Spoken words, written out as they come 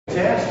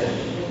Fantastic.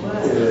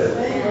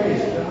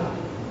 Praise God.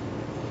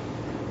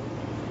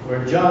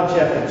 We're in John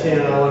chapter 10,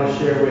 and I want to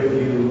share with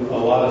you a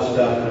lot of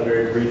stuff in a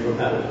very brief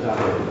amount of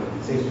time.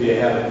 It seems to be a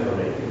habit for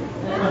me.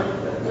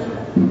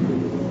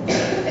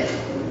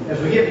 As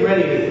we get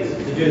ready to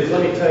do this,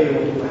 let me tell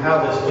you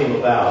how this came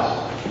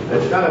about.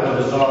 It's kind of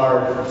a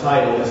bizarre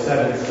title, The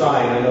Seventh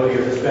Sign. I know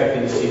you're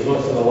expecting to see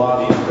books in the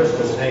lobby and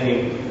crystals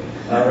hanging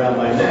around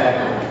my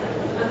neck.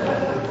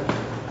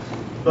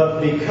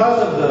 But because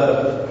of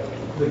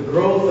the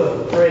growth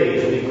of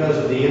praise, because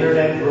of the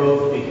internet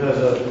growth, because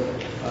of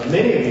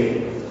many of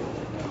you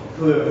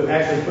who have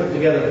actually put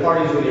together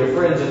parties with your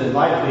friends and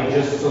invited me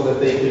just so that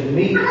they could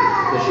meet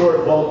the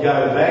short, bald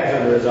guy with bags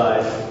under his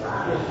eyes.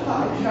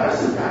 You got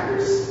some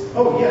crackers?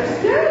 Oh, yes.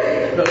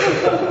 Yay!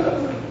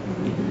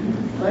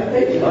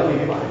 Thank you. I'll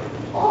give you mine.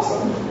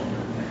 Awesome.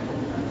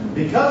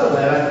 Because of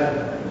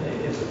that,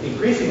 it's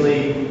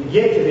increasingly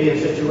get to be in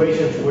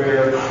situations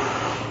where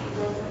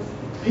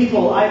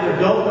people either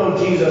don't know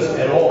Jesus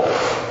at all,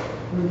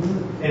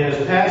 and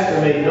as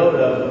Pastor made note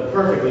of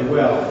perfectly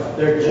well,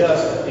 they're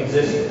just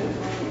existing.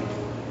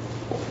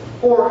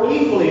 Or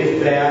equally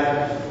as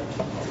bad,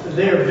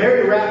 they're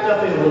very wrapped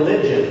up in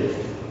religion,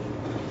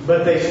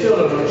 but they still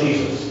don't know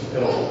Jesus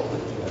at all.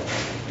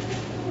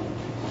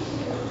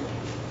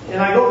 And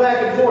I go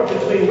back and forth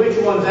between which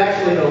one's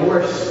actually in a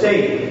worse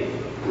state.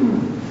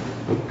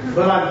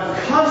 But I'm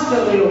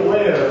constantly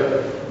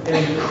aware and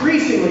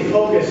increasingly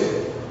focused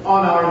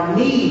on our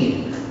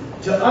need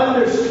to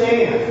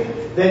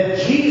understand that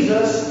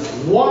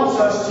Jesus wants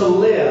us to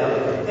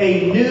live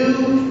a new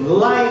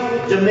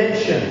life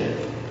dimension.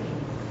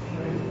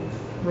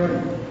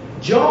 Right.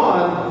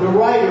 John, the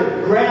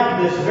writer,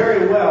 grabbed this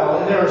very well,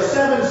 and there are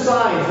 7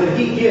 signs that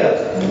he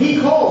gives.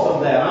 He calls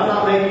them that. I'm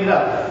not making it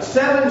up.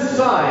 7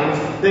 signs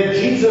that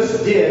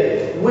Jesus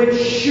did which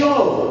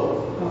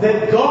show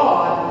that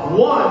God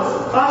wants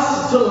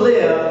us to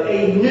live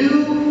a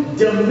new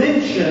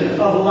dimension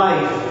of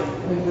life.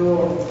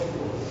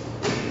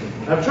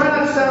 I'm trying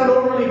not to sound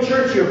overly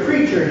churchy or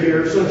preacher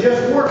here, so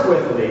just work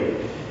with me.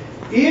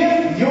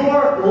 If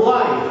your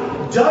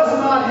life does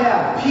not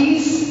have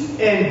peace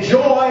and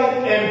joy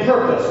and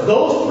purpose,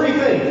 those 3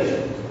 things,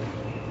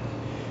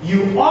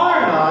 you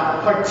are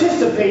not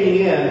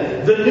participating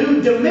in the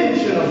new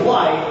dimension of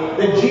life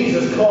that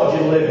Jesus called you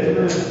to live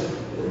in.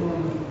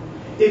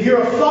 If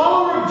you're a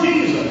follower of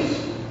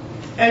Jesus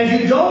and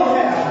you don't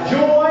have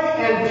joy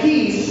and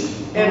peace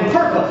and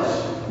purpose,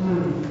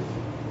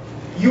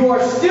 you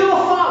are still a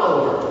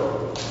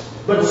follower,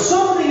 but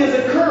something has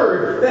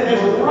occurred that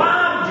has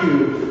robbed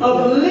you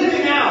of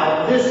living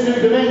out this new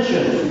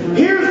dimension.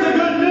 Here's the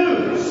good news.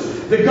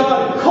 That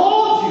God who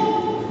called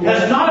you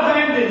has not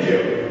abandoned you.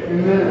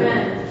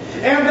 Amen.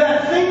 And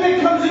that thing that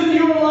comes into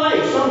your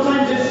life,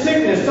 sometimes it's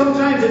sickness,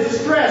 sometimes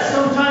it's stress,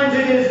 sometimes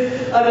it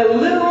is a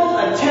literal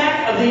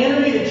attack of the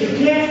enemy that you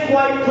can't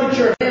quite put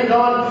your hand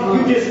on.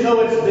 You just know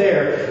it's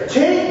there.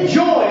 Take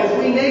joy, as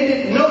we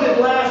noted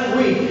last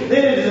week,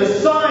 that it is a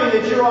sign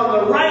that you're on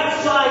the right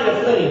side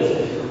of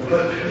things.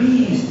 But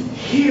please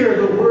hear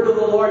the word of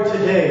the Lord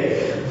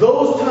today.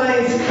 Those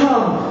times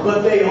come,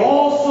 but they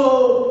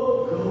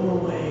also go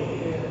away.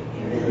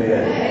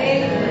 Amen.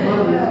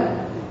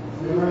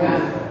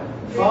 Amen.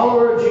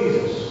 Follower of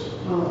Jesus.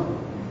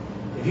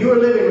 If you are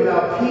living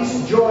without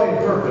peace, joy, and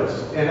purpose,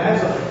 and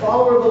as a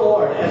follower of the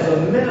Lord, as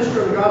a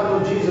minister of the gospel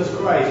of Jesus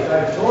Christ,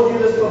 I've told you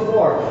this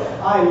before,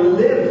 I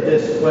lived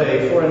this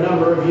way for a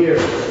number of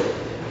years.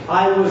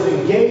 I was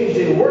engaged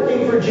in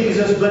working for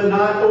Jesus, but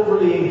not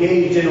overly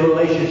engaged in a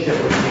relationship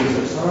with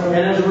Jesus. And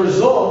as a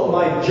result,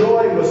 my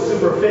joy was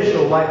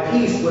superficial, my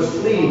peace was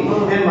fleeting,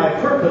 and my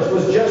purpose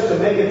was just to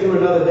make it through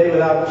another day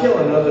without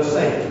killing another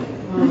saint.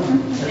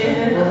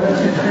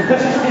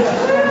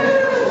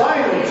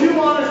 Finally, 2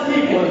 honest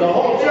people in the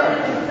whole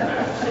church.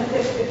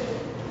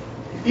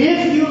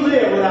 If you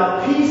live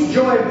without peace,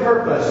 joy, and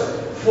purpose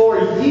for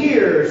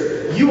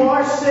years, you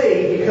are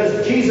saved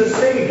because Jesus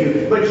saved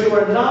you, but you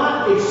are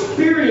not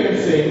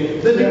experiencing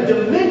the new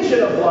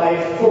dimension of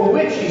life for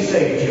which He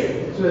saved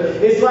you.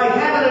 It's like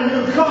having a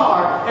new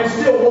car and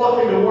still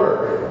walking to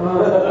work.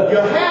 You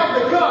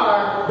have the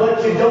car,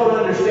 but you don't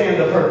understand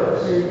the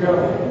purpose.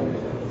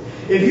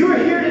 If you are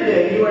here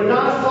today and you are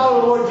not a follower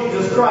of the Lord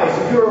Jesus Christ,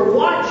 if you are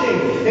watching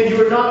and you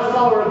are not a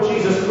follower of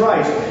Jesus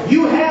Christ,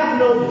 you have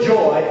no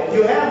joy,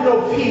 you have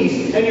no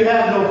peace, and you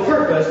have no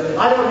purpose.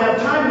 I don't have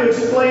time to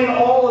explain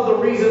all of the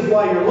reasons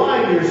why you're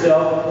lying to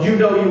yourself. You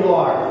know you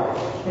are.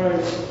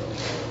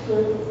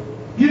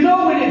 You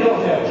know when you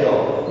don't have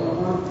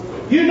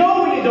joy. You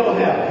know when you don't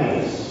have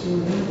peace.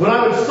 When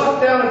I would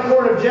suck down a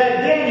quart of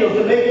Jack Daniels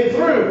to make it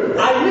through,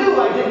 I knew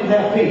I didn't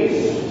have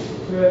peace.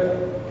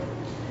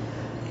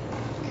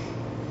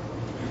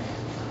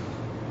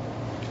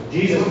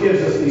 Jesus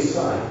gives us these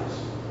signs.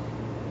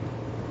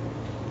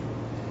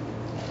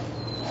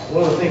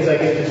 One of the things I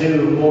get to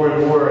do more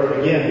and more,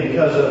 again,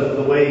 because of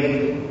the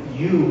way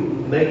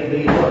you make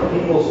me look.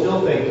 People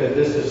still think that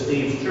this is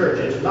Steve's church.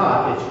 It's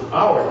not. It's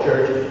our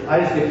church. I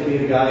just get to be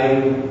the guy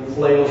who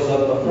flails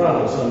up the front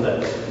on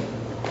Sundays.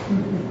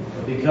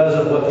 because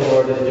of what the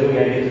Lord is doing,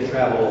 I get to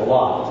travel a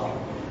lot.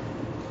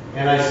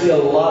 And I see a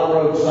lot of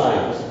road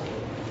signs.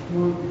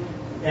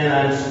 And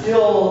I'm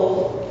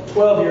still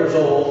 12 years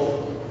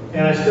old,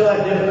 and I still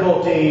have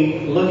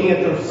difficulty looking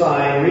at the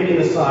sign, reading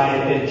the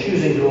sign, and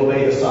choosing to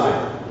obey the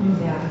sign.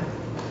 Yeah.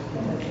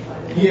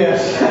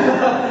 Yes.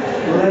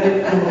 Let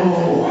it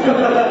go.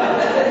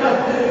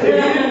 If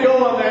you didn't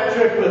go on that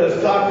trip with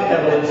us, talk to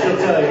Evelyn. She'll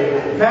tell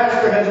you.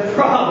 Pastor has a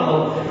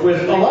problem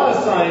with a lot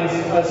of signs.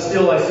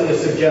 Still, I see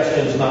as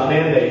suggestions, not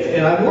mandates.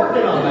 And I'm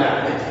working on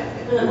that.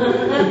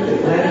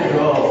 Let it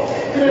go.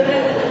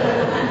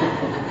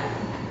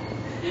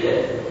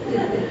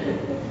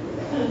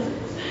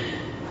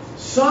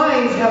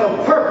 Signs have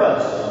a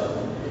purpose.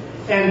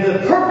 And the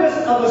purpose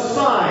of a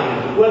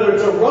sign, whether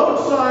it's a road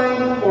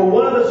sign or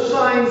one of the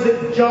signs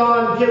that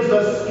John gives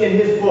us in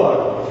his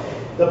book,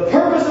 the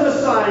purpose of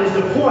a sign is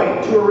to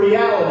point to a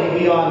reality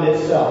beyond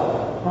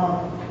itself.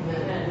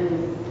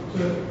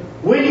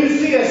 When you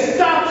see a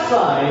stop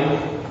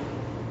sign,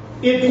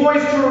 it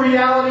points to a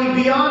reality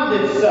beyond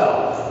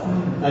itself.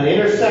 An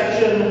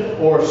intersection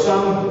or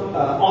some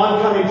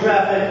oncoming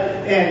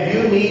traffic, and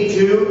you need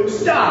to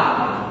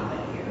stop.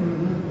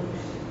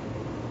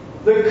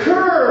 The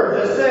curve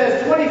that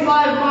says 25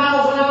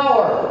 miles an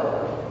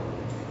hour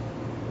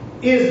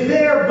is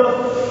there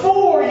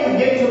before you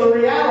get to the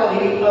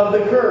reality of the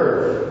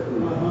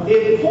curve.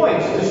 It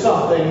points to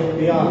something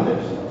beyond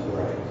this.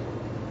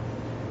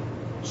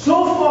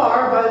 So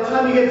far, by the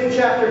time you get to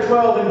chapter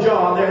 12 in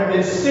John, there have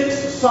been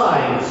 6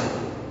 signs.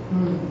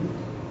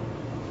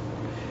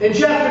 In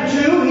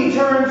chapter 2, he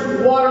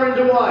turns water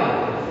into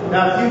wine.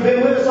 Now, if you've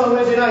been with us on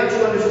Wednesday nights,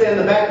 you understand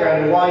the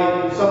background and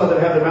why some of them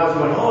have their mouths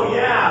going, oh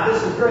yeah,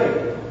 this is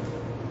great.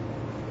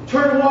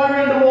 Turn water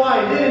into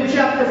wine. Then in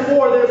chapter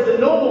 4, there's the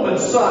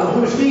nobleman's son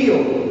who's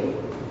healed.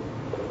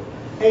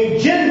 A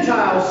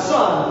Gentile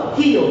son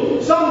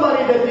healed.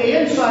 Somebody that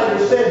the insider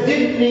said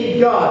didn't need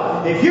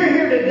God. If you're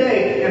here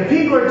today and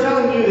people are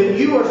telling you that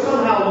you are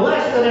somehow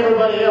less than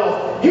everybody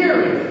else, hear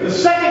me. The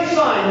second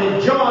sign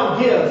that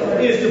John gives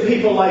is to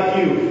people like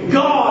you.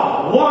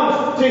 God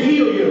wants to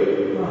heal you.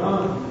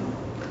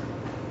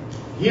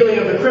 Healing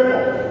of the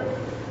cripple.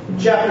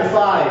 Chapter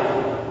 5.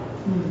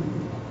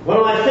 One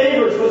of my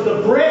favorites was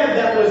the bread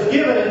that was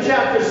given in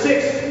chapter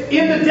 6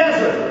 in the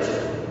desert.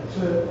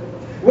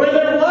 Where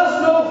there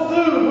was no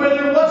food, where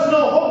there was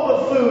no hope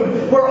of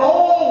food, where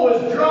all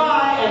was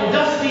dry and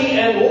dusty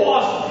and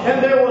lost,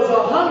 and there was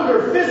a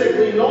hunger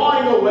physically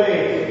gnawing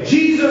away.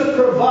 Jesus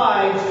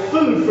provides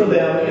food for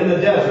them in the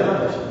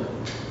desert.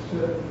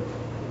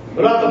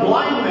 What about the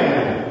blind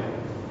man?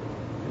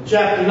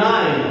 Chapter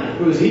 9,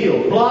 who was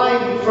healed.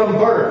 Blind from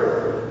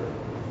birth.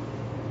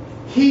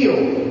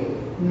 Healed.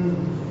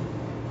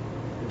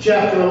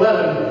 Chapter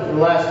 11,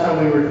 the last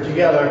time we were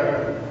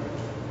together,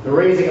 the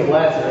raising of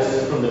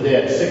Lazarus from the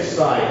dead. 6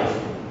 signs.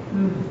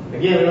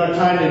 Again, we don't have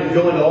time to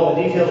go into all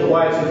the details of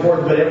why it's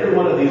important, but every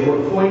one of these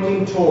were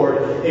pointing toward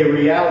a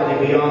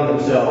reality beyond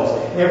themselves.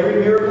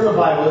 Every miracle in the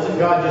Bible isn't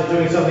God just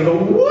doing something, go,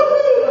 woohoo,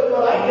 look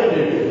what I can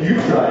do.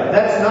 You try it.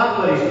 That's not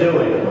what He's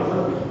doing.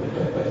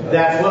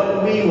 That's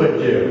what we would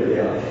do.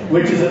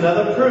 Which is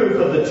another proof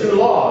of the 2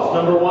 laws.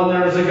 Number 1,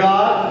 there is a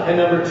God, and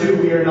number 2,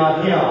 we are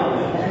not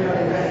Him.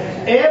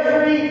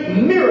 Every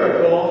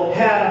miracle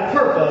had a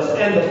purpose,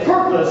 and the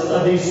purpose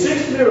of these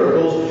 6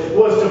 miracles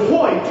was to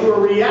point to a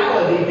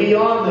reality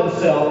beyond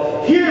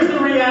themselves. Here's the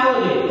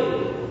reality.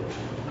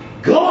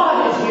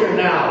 God is here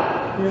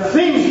now.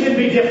 Things can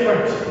be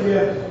different.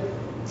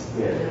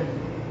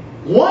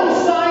 One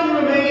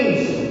sign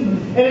remains.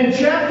 And in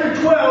chapter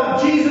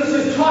 12, Jesus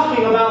is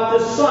talking about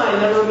this sign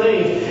that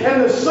remains.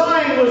 And the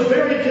sign was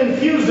very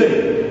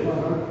confusing.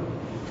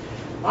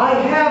 I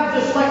have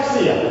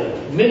dyslexia.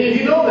 Many of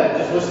you know that,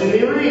 just listening to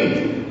me read.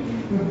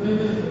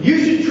 You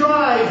should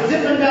try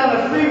zipping down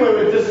a freeway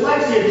with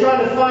dyslexia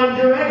trying to find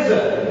your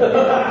exit.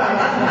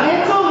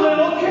 It's a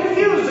little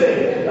confusing.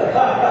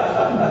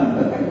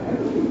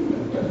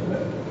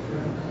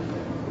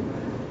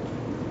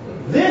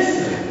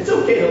 It's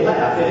okay to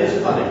laugh. It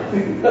is funny.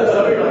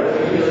 So you're like,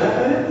 are you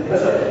laughing at it?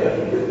 It's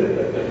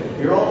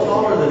okay. You're all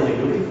taller than me.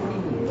 What are you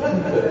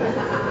fucking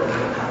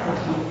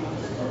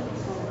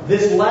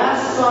This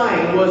last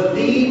sign was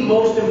the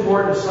most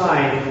important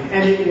sign,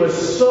 and it was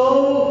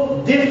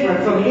so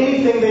different from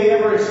anything they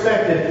ever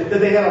expected that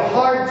they had a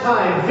hard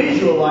time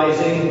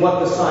visualizing what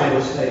the sign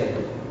was saying.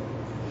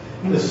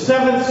 The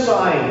 7th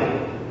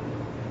sign,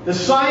 the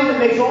sign that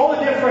makes all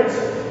the difference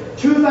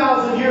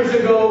 2,000 years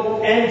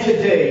ago and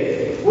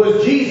today,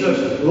 was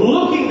Jesus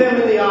looking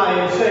them in the eye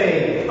and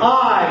saying,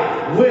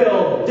 I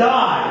will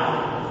die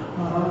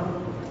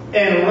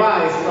and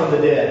rise from the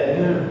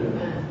dead.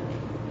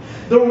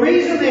 The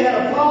reason they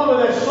had a problem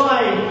with that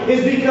sign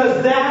is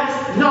because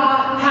that's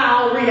not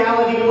how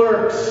reality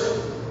works.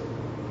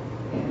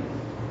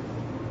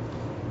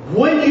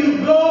 When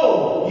you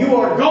go, you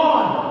are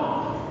gone.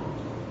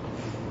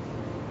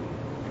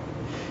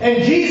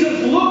 And Jesus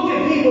looked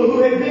at people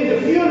who had been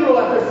to funeral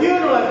after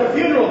funeral after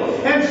funeral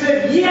and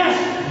said, yes,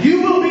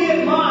 you will be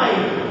at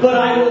mine, but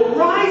I will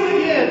rise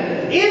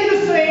again in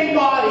the same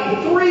body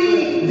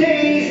 3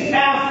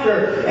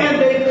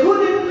 And they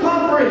couldn't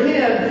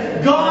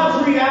comprehend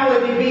God's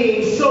reality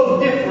being so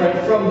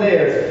different from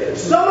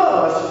theirs. Some of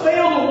us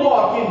fail to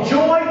walk in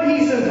joy,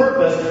 peace, and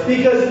purpose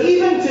because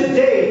even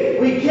today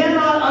we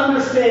cannot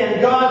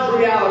understand God's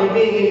reality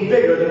being any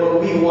bigger than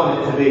what we want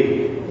it to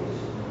be.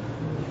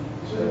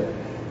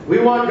 We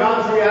want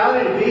God's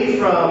reality to be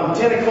from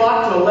 10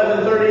 o'clock to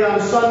 11:30 on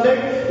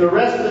Sunday. The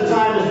rest of the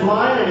time is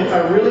mine, and if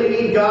I really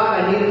need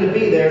God, I need Him to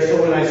be there,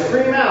 so when I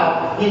scream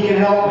out, He can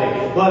help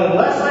me. But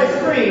unless I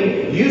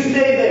scream, you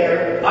stay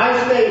there,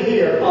 I stay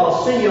here,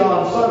 I'll see you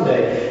on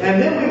Sunday.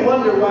 And then we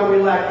wonder why we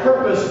lack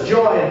purpose,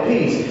 joy, and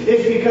peace.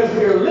 It's because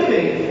we are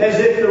living as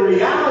if the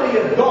reality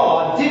of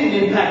God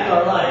didn't impact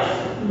our life.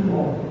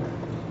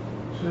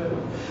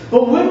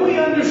 But when we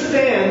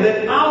understand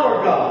that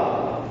our God,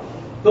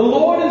 the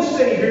Lord and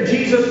Savior,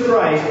 Jesus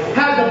Christ,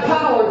 had the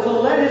power to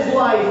let His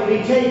life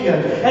be taken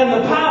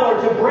and the power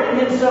to bring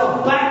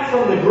Himself back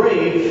from the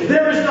grave,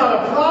 there is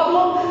not a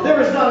problem, there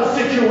is not a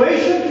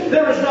situation,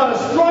 there is not a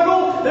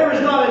struggle, there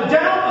is not a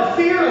doubt, a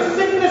fear, a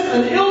sickness,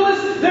 an illness,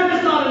 there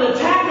is not an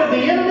attack of the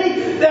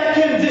enemy that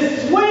can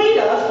dissuade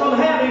us from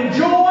having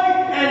joy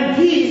and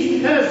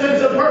peace and a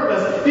sense of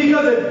purpose.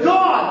 Because if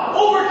God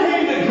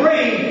overcame the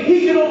grave,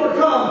 He can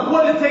overcome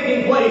what is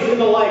taking place in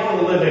the life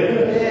of the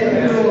living.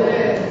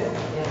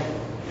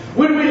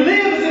 When we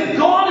live as if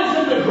God is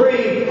in the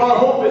grave, our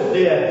hope is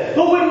dead.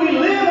 But when we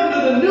live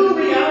under the new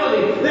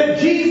reality that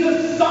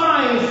Jesus'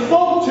 signs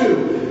spoke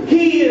to,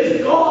 He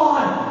is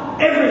God,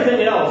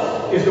 everything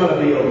else is going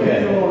to be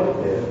okay.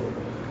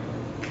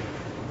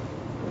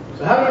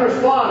 So how do we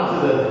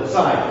respond to the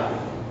sign?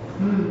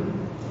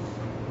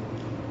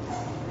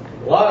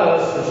 A lot of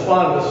us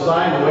respond to the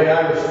sign the way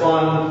I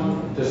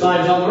respond to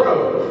signs on the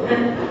road.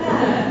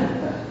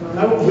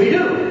 We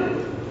do.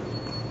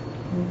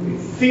 We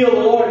feel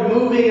the Lord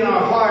moving in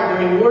our heart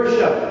during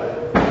worship.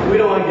 We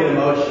don't want to get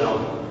emotional.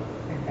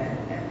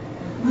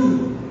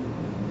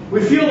 We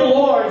feel the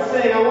Lord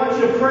saying, I want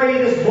you to pray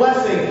this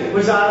blessing,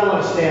 which I don't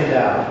want to stand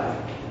out.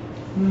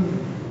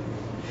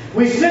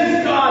 We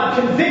sense God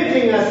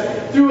convicting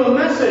us through a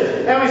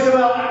message, and we say,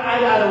 well,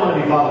 I don't want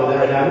to be bothered with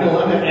that right now.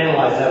 I'm going to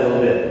analyze that a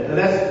little bit. And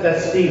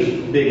that's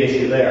Steve's big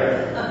issue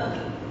there.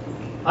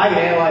 I can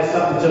analyze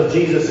something until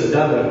Jesus is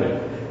done with me.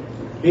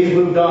 He's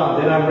moved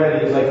on, then I'm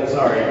ready. He's like,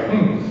 sorry.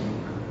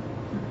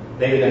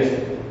 Maybe next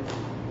week.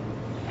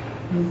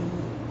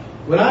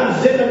 When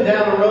I'm zipping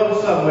down the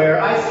road somewhere,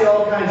 I see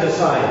all kinds of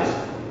signs.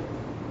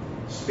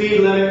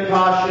 Speed limit,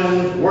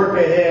 caution, work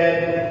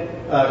ahead,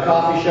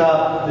 coffee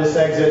shop, this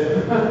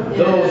exit.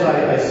 Those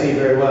I see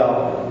very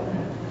well.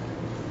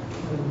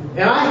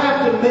 And I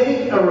have to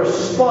make a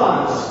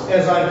response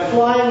as I'm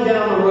flying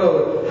down the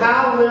road.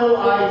 How will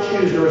I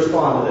choose to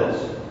respond to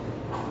this?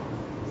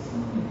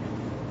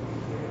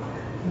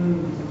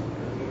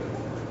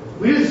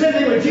 We do the same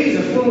thing with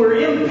Jesus. When we're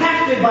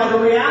impacted by the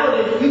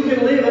reality that you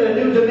can live in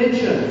a new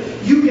dimension,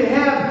 you can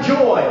have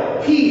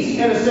joy, peace,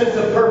 and a sense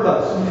of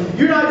purpose.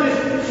 You're not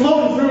just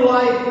floating through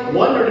life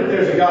wondering if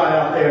there's a God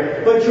out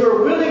there, but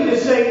you're willing to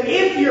say,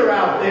 if you're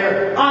out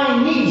there,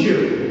 I need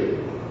you.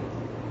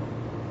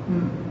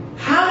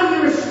 How do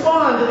you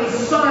respond to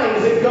these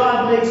signs that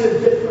God makes a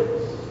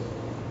difference?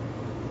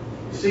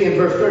 You see in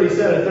verse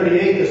 37 and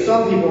 38 that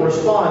some people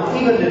respond,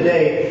 even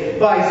today,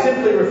 by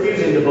simply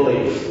refusing to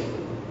believe.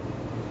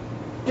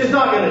 Just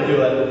not going to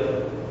do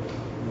it.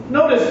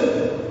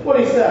 Notice what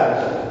he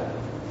says.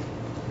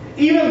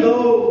 Even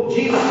though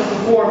Jesus has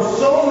performed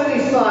so many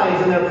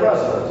signs in their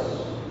presence,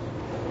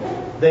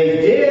 they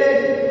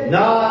did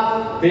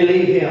not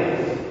believe Him.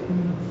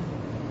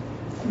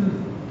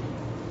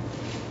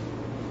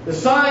 The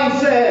sign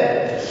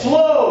said,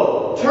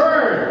 slow,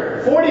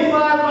 turn, 45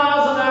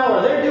 miles an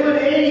hour. They're doing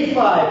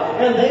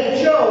 85, and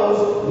they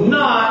chose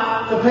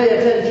not to pay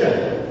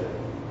attention.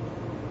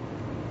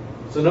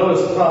 So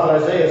notice the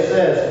prophet Isaiah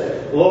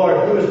says,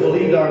 Lord, who has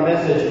believed our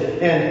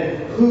message,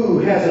 and who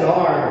has an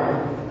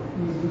arm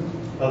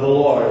of the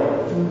Lord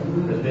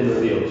has been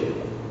revealed to?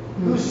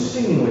 Who's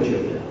seen what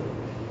you've done?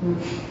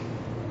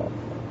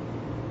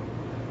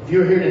 If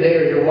you're here today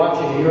or you're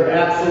watching and you're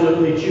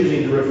absolutely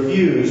choosing to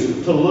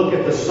refuse to look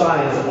at the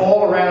signs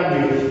all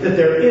around you that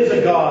there is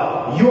a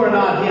God, you are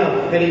not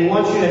Him, and He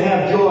wants you to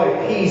have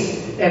joy, peace,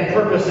 and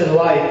purpose in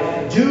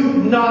life, do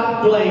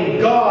not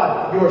blame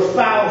God, your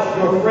spouse,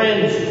 your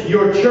friends,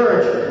 your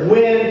church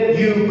when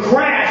you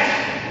crash.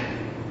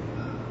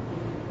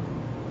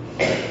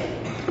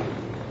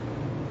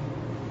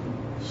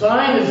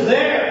 Sign is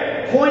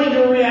there, pointing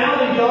to a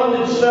reality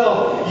beyond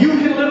itself. You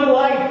can live a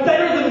life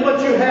better than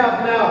what you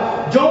have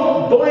now.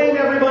 Don't blame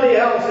everybody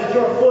else that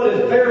your foot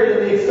is buried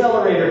in the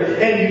accelerator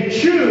and you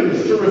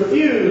choose to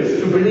refuse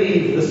to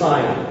believe the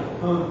sign.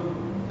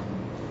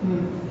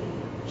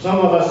 Some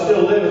of us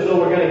still live as though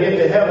we're going to get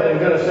to heaven and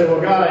going to say,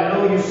 well, God, I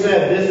know you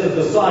said this is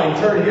the sign.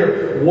 Turn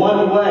here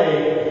one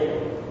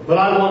way, but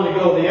I wanted to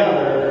go the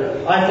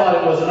other. I thought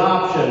it was an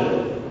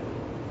option.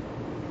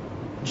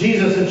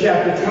 Jesus in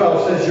chapter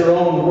 12 says your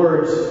own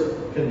words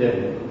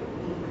condemn you.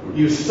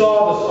 You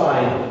saw the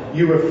sign.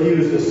 You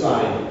refused the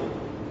sign.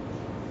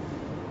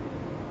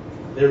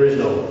 There is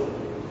no hope.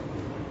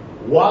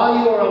 While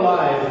you are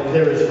alive,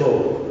 there is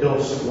hope.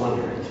 Don't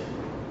squander it.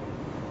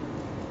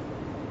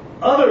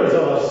 Others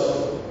of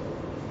us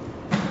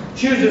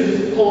choose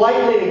to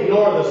politely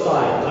ignore the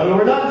signs. I mean,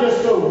 we're not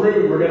just so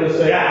rude, we're going to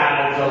say,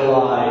 it's a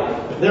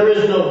lie. There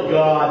is no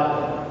God.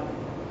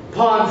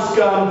 Pond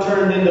scum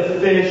turned into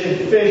fish,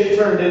 and fish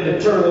turned into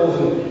turtles,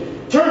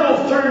 and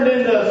turtles turned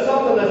into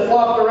something that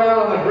flopped around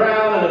on the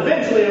ground, and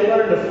eventually it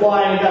learned to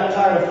fly, and it got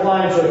tired of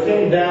flying, so it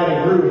came down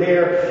and grew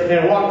hair,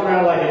 and walked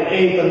around like an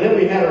ape, and then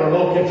we had a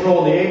remote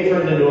control, and the ape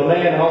turned into a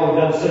man, and all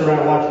we've done is sit around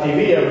and watch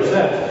TV ever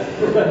since.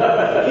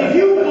 If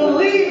you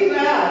believe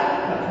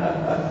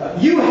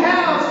that, you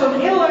have some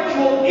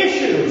intellectual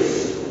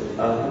issues.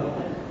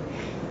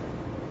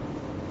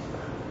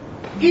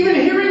 Even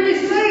hearing me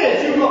say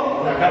it, you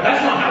go,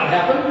 that's not how it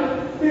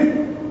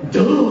happened.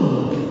 Duh.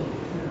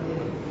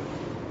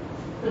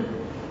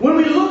 When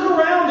we look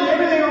around at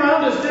everything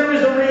around us, there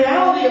is a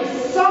reality of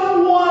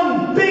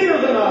someone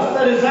bigger than us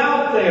that is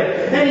out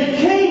there. And He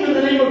came in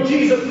the name of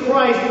Jesus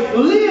Christ,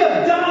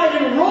 lived,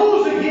 died, and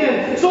rose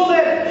again, so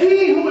that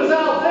He who is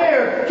out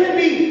there can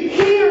be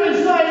here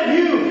inside of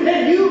you,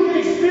 and you can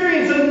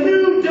experience a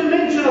new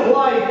dimension of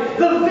life,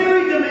 the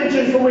very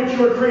dimension for which you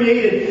were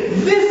created.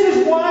 This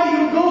is why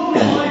you go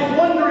through life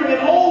wondering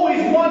and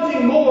always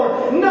wanting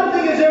more.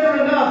 Nothing is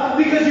ever enough,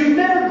 because you've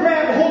never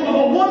grabbed hold of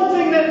the one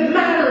thing that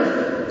matters.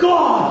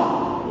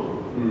 God.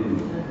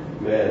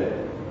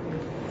 Amen.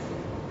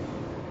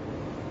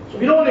 So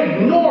we don't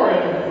ignore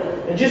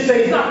it and just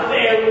say it's not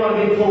there. We want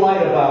to be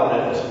polite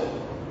about it.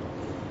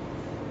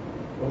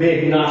 We'll be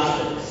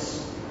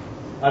agnostics.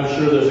 I'm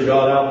sure there's a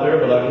God out there,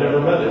 but I've never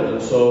met Him.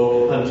 And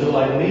so until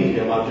I meet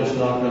Him, I'm just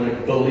not going to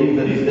believe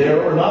that He's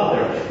there or not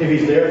there. If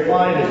He's there,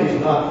 fine. If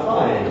He's not,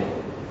 fine.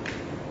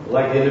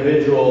 Like the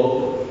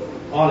individual,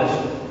 honest,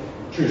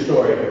 true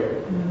story,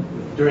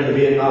 during the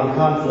Vietnam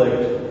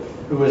conflict,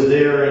 who was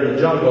there in the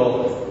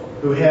jungle,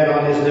 who had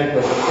on his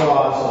necklace a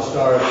cross, a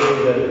Star of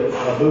David,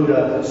 a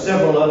Buddha,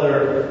 several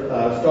other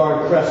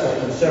starred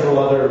crescents, and several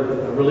other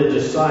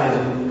religious signs.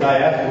 And the guy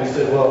asked him, he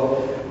said,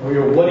 well,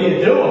 what are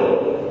you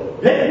doing?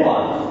 Pick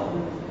one.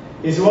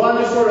 He said, well, I'm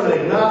just sort of an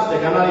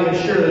agnostic. I'm not even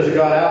sure there's a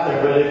God out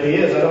there, but if He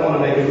is, I don't want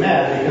to make Him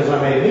mad because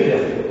I may meet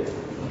Him.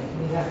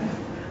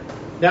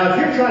 Now, if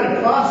you're trying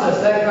to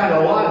process that kind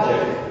of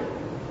logic,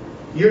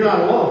 you're not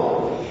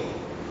alone.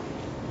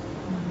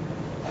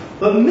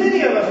 But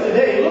many of us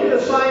today look at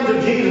the signs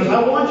of Jesus.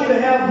 I want you to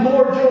have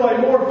more joy,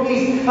 more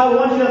peace. I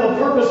want you to have a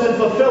purpose and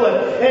fulfill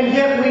it. And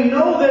yet we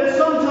know that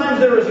sometimes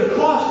there is a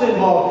cost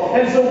involved.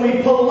 And so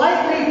we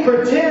politely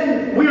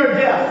pretend we are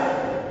deaf.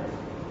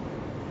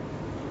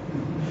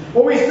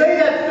 Or we say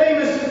that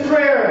famous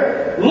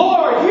prayer,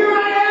 Lord, here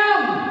I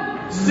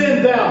am,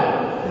 send them.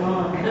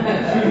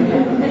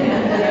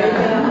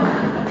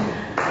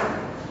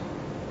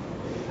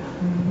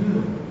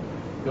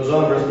 Goes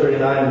on, verse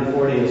 39 and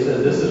 40, and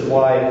says, this is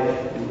why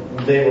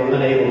they were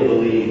unable to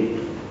believe.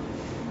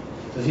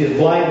 It says, He has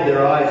blinded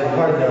their eyes and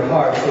hardened their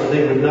hearts, so that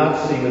they would not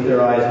see with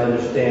their eyes and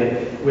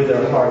understand with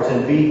their hearts,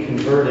 and be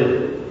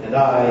converted, and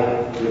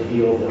I would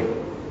heal them.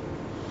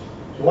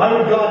 So why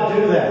would God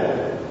do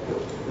that?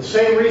 The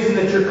same reason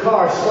that your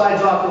car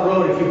slides off the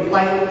road if you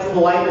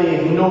politely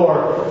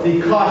ignore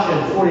the caution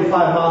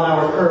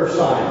 45-mile-an-hour curve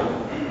sign.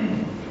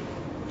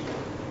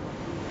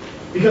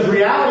 Because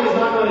reality is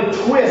not going to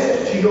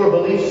twist to your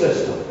belief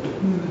system.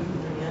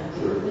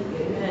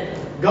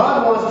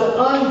 God wants to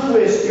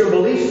untwist your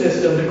belief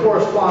system to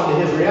correspond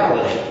to His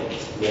reality.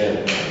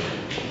 Yeah.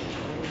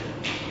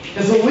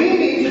 And so we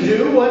need to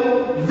do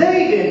what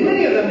they did.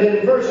 Many of them did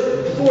in verse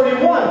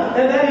 41.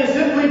 And that is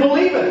simply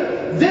believe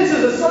it. This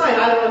is a sign.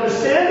 I don't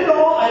understand it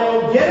all. I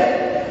don't get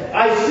it.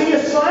 I see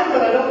a sign,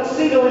 but I don't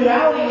see the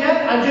reality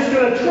yet. I'm just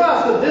going to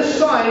trust that this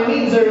sign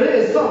means there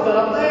is something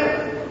up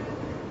there.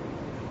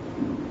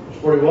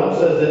 41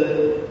 says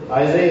that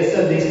Isaiah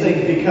said these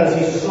things because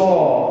he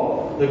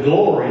saw the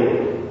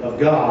glory of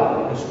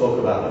God and spoke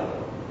about it.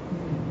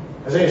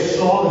 Isaiah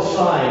saw the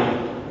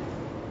sign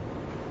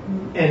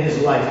and his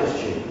life was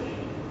changed.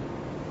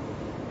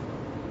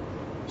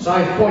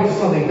 Signs point to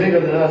something bigger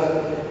than us.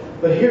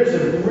 But here's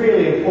a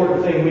really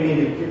important thing we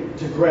need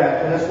to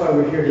grasp, and that's why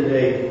we're here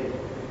today.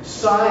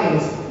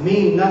 Signs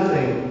mean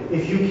nothing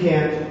if you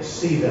can't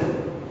see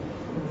them.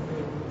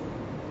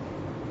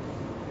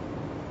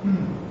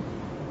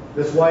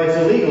 That's why it's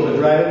illegal to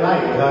drive at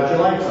night without your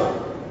lights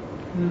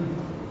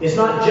on. It's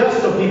not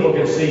just so people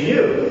can see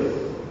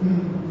you.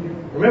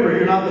 Remember,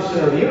 you're not the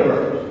center of the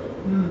universe.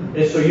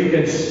 It's so you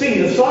can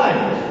see the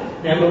signs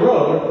and the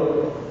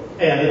road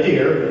and the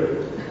deer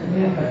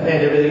and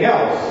everything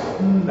else.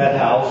 That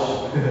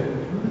house.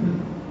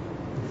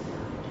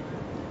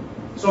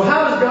 So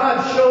how does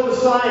God show the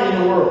sign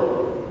in the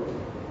world?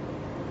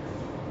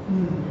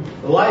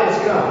 The light has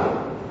come.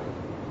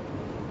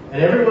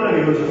 And every one of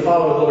you who is a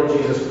follower of the Lord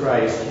Jesus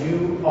Christ,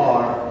 you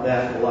are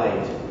that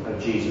light of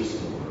Jesus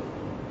in the world.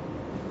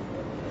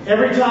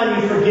 Every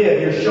time you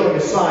forgive, you're showing a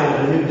sign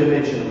of a new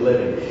dimension of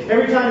living.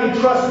 Every time you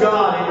trust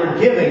God and you're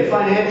giving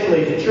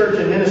financially to church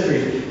and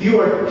ministries, you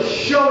are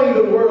showing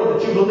the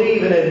world that you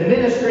believe in a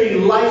ministry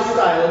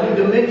lifestyle, a new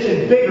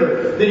dimension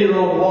bigger than your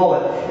own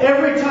wallet.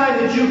 Every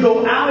time that you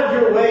go out of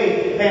your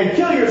way and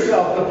kill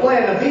yourself to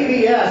plan a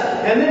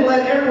VBS and then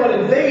let everyone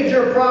invade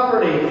your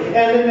property and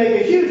then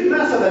make a huge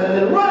mess of it and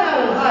then run out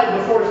and hide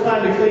before it's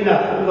time to clean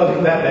up. It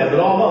wasn't that bad, but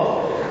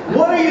almost.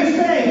 What are you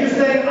saying? You're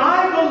saying,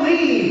 I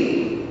believe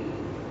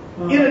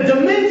in a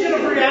dimension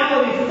of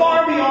reality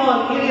far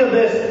beyond any of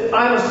this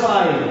I'm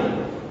assigning.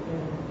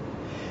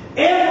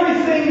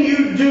 Everything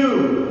you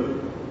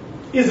do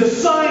is a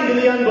sign to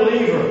the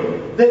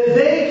unbeliever that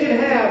they can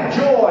have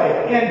joy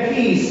and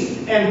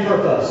peace and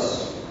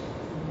purpose.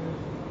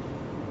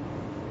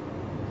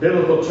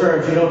 Biblical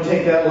terms, you don't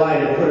take that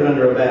light and put it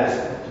under a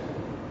basket.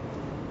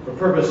 For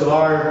purpose of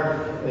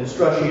our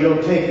instruction, you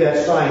don't take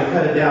that sign,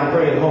 cut it down,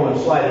 bring it home,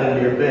 and slide it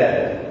under your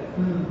bed.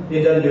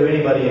 It doesn't do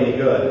anybody any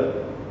good.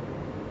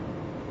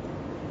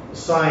 The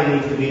sign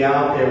needs to be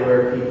out there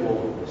where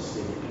people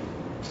see it.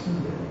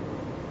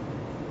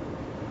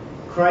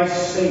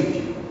 Christ saved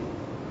you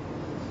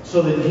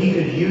so that He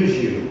could use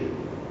you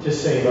to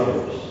save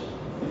others.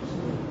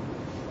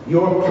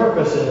 Your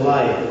purpose in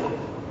life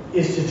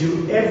is to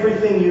do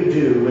everything you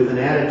do with an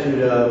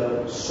attitude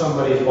of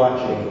somebody's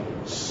watching,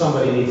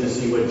 somebody needs to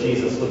see what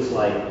Jesus looks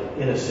like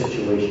in a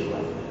situation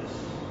like this.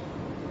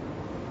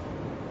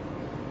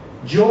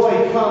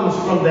 Joy comes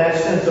from that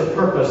sense of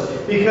purpose,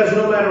 because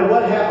no matter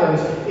what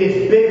happens,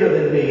 it's bigger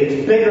than me,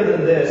 it's bigger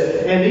than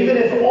this. And even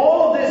if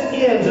all of this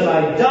ends and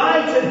I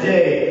die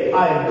today,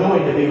 I am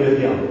going to be with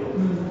Him.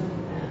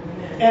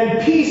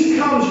 And peace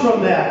comes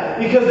from that,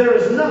 because there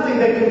is nothing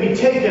that can be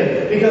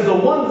taken, because the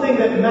one thing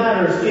that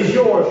matters is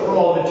yours for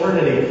all of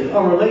eternity,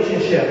 a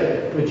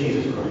relationship with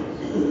Jesus Christ.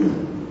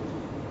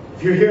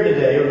 If you're here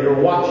today or you're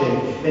watching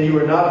and you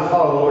are not a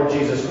follower of the Lord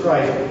Jesus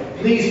Christ,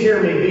 please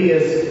hear me be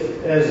as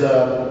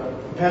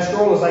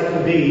pastoral as I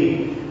can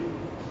be.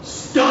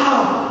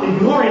 Stop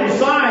ignoring the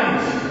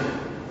signs.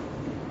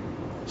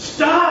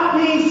 Stop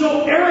being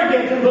so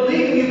arrogant and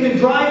believing you can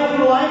drive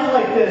through life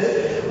like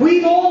this.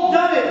 We've all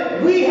done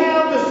it. We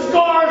have the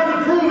scars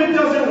to prove it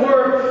doesn't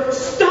work.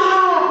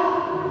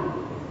 Stop!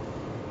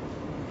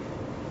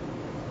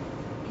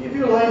 Give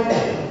your life to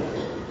Him.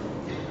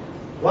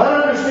 Well, I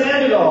don't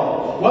understand it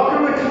all.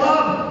 Welcome to the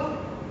club.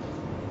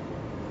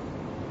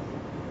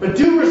 But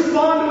do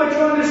respond to what you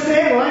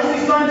understand. When I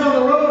see signs on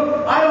the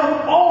road, I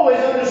don't always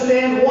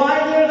understand why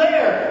they're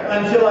there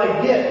until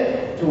I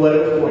get to what it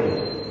was pointing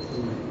at.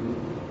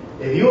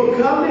 If you will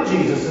come to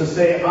Jesus and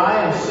say,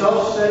 I am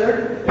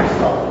self-centered and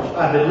selfish.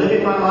 I've been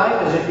living my life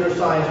as if your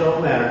signs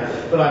don't matter,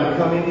 but I'm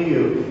coming to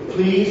you.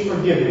 Please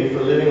forgive me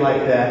for living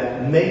like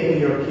that. Make me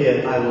your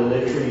kid. I will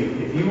live for you.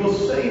 If you will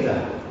say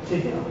that to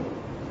Him,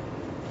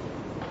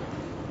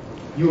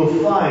 you will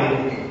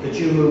find that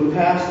you move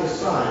past the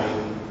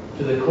sign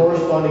to the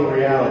corresponding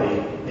reality,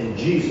 and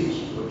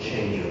Jesus will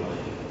change your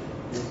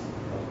life.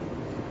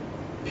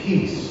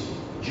 Peace,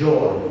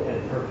 joy,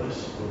 and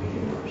purpose will be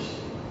yours.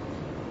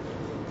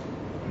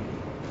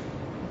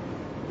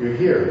 You're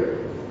here.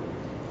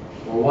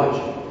 We're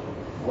watching.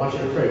 I want you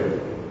to pray with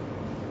me.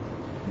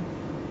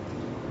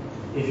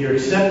 If you're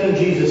accepting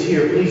Jesus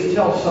here, please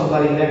tell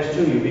somebody next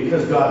to you,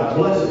 because God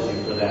blesses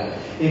you for that.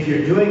 If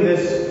you're doing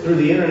this through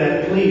the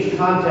internet, please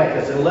contact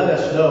us and let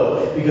us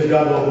know, because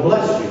God will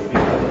bless you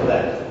because of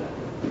that.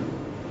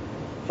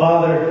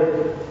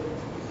 Father,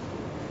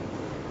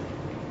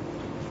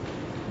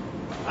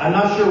 I'm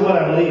not sure what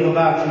I believe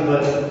about you,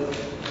 but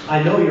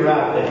I know you're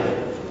out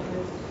there.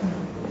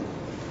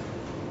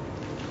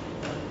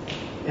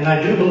 And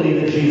I do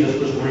believe that Jesus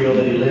was real,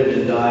 that He lived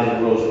and died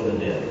and rose from the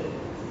dead.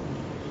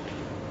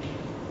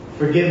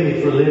 Forgive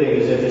me for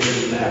living as if it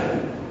didn't matter.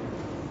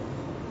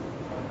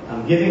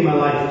 I'm giving my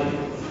life to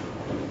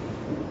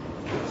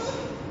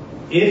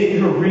you. If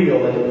you're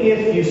real and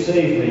if you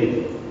save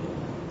me,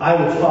 I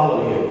will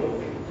follow you.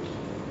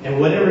 And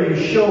whatever you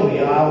show me,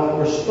 I'll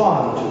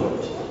respond to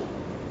it.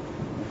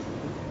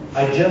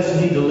 I just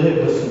need to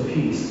live with some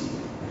peace,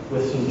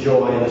 with some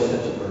joy and a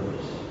sense of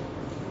purpose.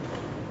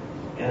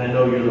 And I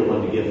know you're the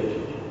one to give it to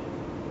me.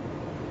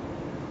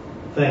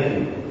 Thank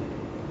you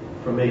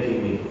for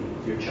making me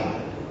your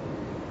child.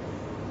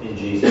 In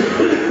Jesus'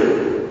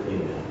 name,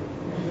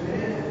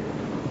 amen.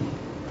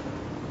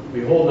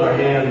 We hold in our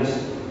hands,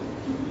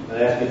 and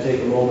I ask you to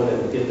take a moment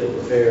and get them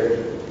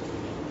prepared.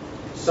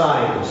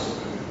 Signs.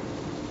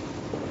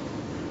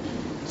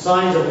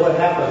 Signs of what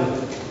happened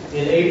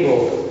in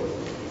April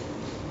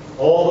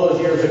all those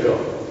years ago.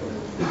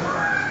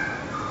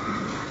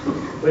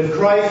 When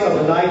Christ, on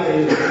the night that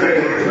He was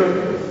betrayed,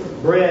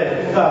 took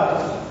bread and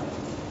cup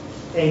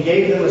and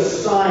gave them a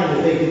sign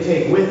that they could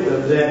take with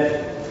them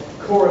that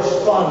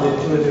corresponded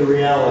to a new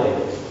reality.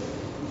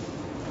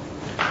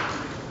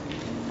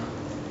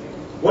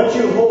 What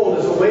you hold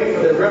is a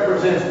wafer that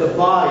represents the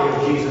body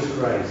of Jesus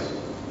Christ,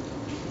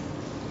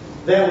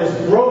 that was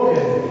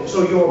broken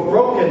so your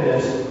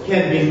brokenness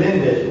can be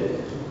mended.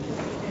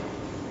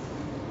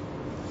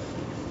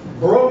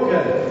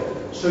 Broken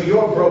so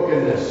your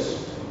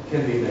brokenness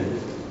can be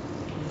mended.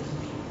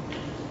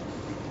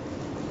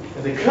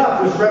 And the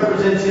cup, which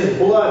represents His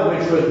blood,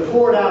 which was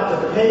poured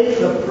out to pay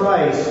the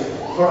price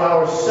for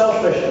our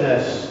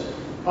selfishness,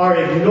 our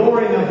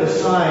ignoring of the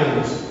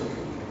signs,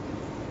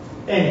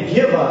 and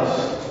give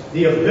us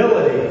the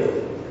ability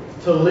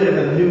to live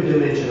a new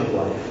dimension of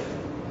life.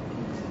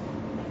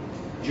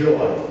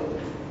 Joy,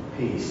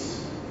 peace.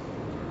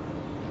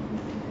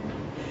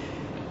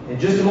 In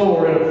just a moment,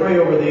 we're going to pray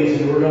over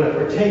these and we're going to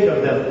partake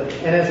of them.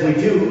 And as we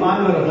do,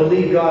 I'm going to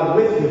believe God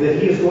with you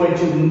that He is going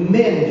to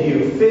mend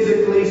you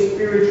physically,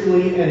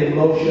 spiritually, and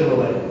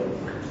emotionally.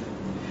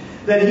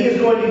 That He is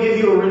going to give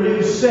you a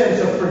renewed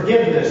sense of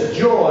forgiveness,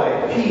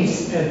 joy,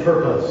 peace, and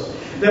purpose.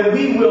 That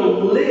we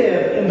will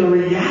live in the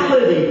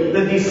reality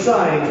that these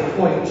signs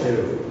point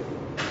to.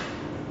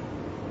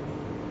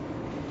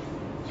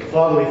 So,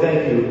 Father, we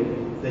thank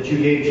you that you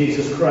gave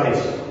Jesus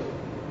Christ.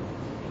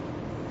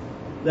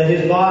 That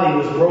His body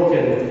was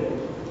broken,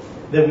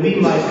 that we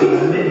might be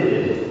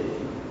mended.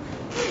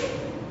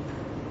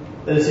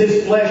 That as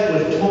His flesh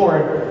was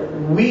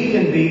torn, we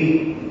can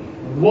be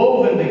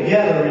woven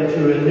together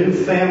into a new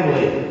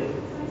family.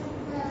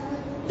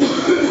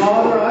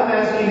 Father, I'm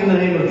asking in the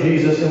name of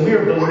Jesus, and we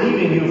are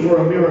believing you for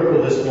a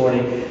miracle this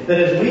morning, that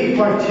as we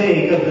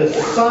partake of the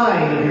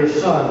sign of your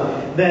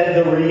Son, that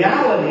the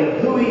reality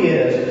of who He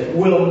is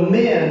will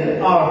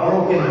mend our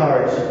broken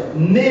hearts,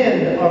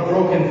 mend our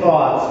broken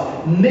thoughts,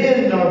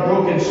 mend our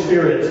broken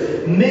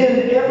spirits,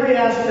 mend every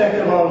aspect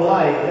of our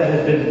life that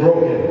has been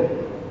broken.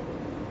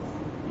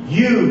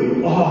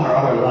 You are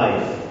our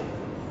life,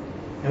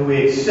 and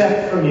we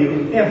accept from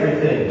you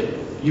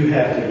everything you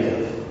have to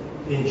give.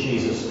 In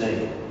Jesus'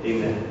 name,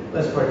 amen.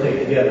 Let's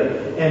partake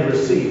together and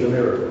receive the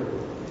miracle.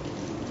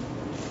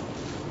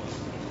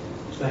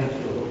 Thank you,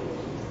 Lord.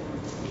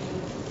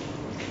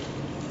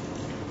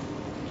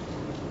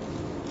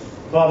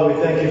 Father,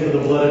 we thank you for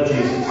the blood of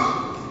Jesus.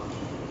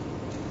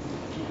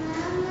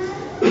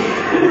 We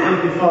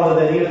thank you, Father,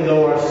 that even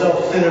though our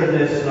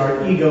self-centeredness and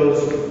our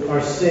egos,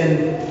 our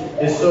sin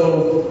is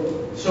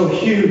so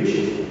huge,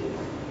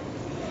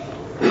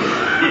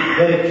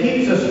 that it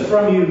keeps us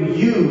from you,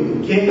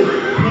 you gave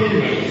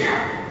payment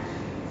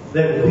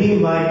that we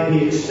might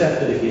be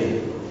accepted again.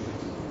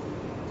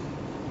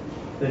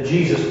 That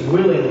Jesus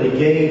willingly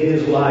gave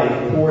His life,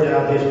 poured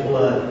out His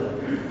blood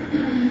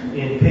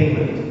in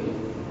payment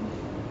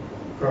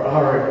for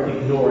our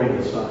ignoring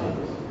the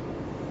signs.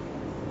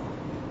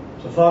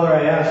 So, Father,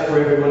 I ask for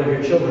every one of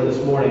your children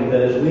this morning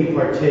that as we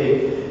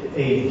partake,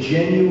 a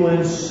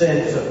genuine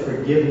sense of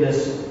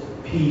forgiveness,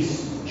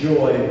 peace,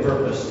 joy, and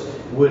purpose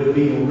would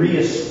be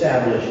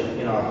reestablished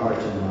in our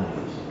hearts and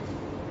minds.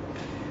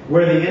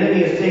 Where the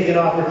enemy has taken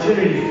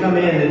opportunity to come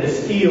in and to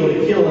steal,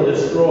 to kill, and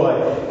destroy,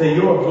 that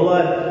your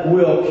blood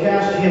will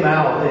cast him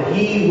out, that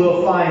he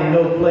will find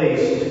no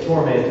place to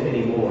torment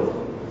anymore.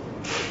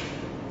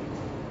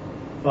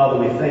 Father,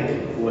 we thank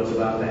you for what's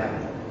about to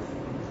happen.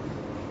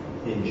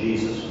 In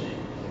Jesus' name,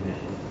 amen.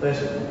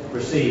 Let's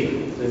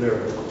receive the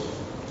miracles.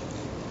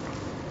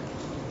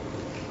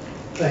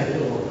 Thank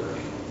you, Lord.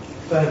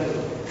 Thank you.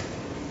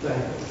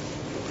 Thank you.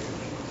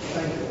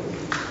 Thank you.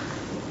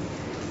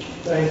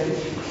 Thank you.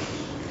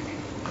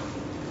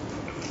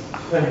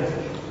 Thank you. Thank you.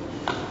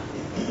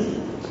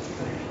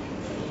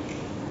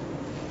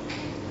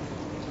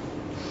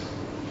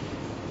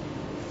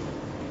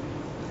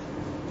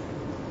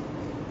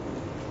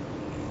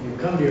 You've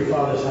come to your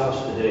Father's house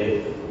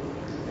today,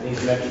 and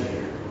He's met you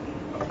here.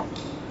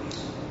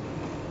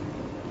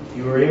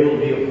 You were able to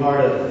be a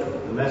part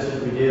of the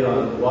message we did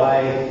on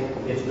why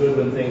it's good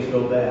when things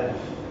go bad.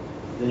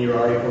 Then you're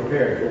already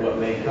prepared for what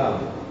may come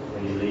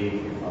when you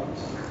leave your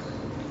Father's house.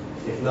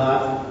 If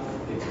not,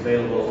 it's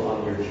available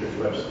on your church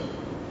website.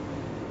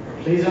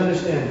 Please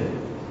understand,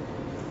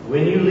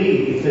 when you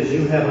leave, because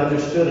you have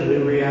understood a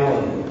new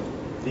reality,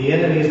 the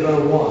enemy is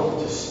going to want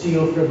to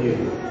steal from you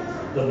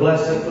the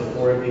blessing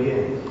before it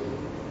begins.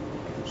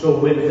 So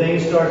when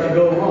things start to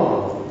go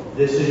wrong,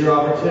 this is your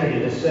opportunity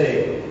to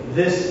say,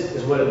 this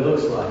is what it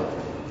looks like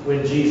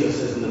when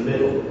Jesus is in the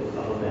middle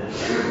of a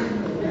mess.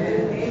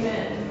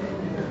 Amen.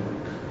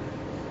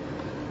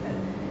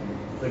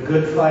 The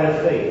good fight of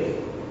faith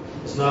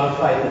is not a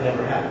fight that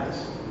never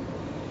happens.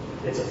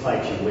 It's a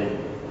fight you win.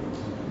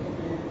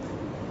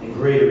 And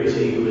greater is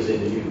He who is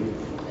in you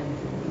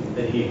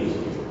than he who is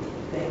in you.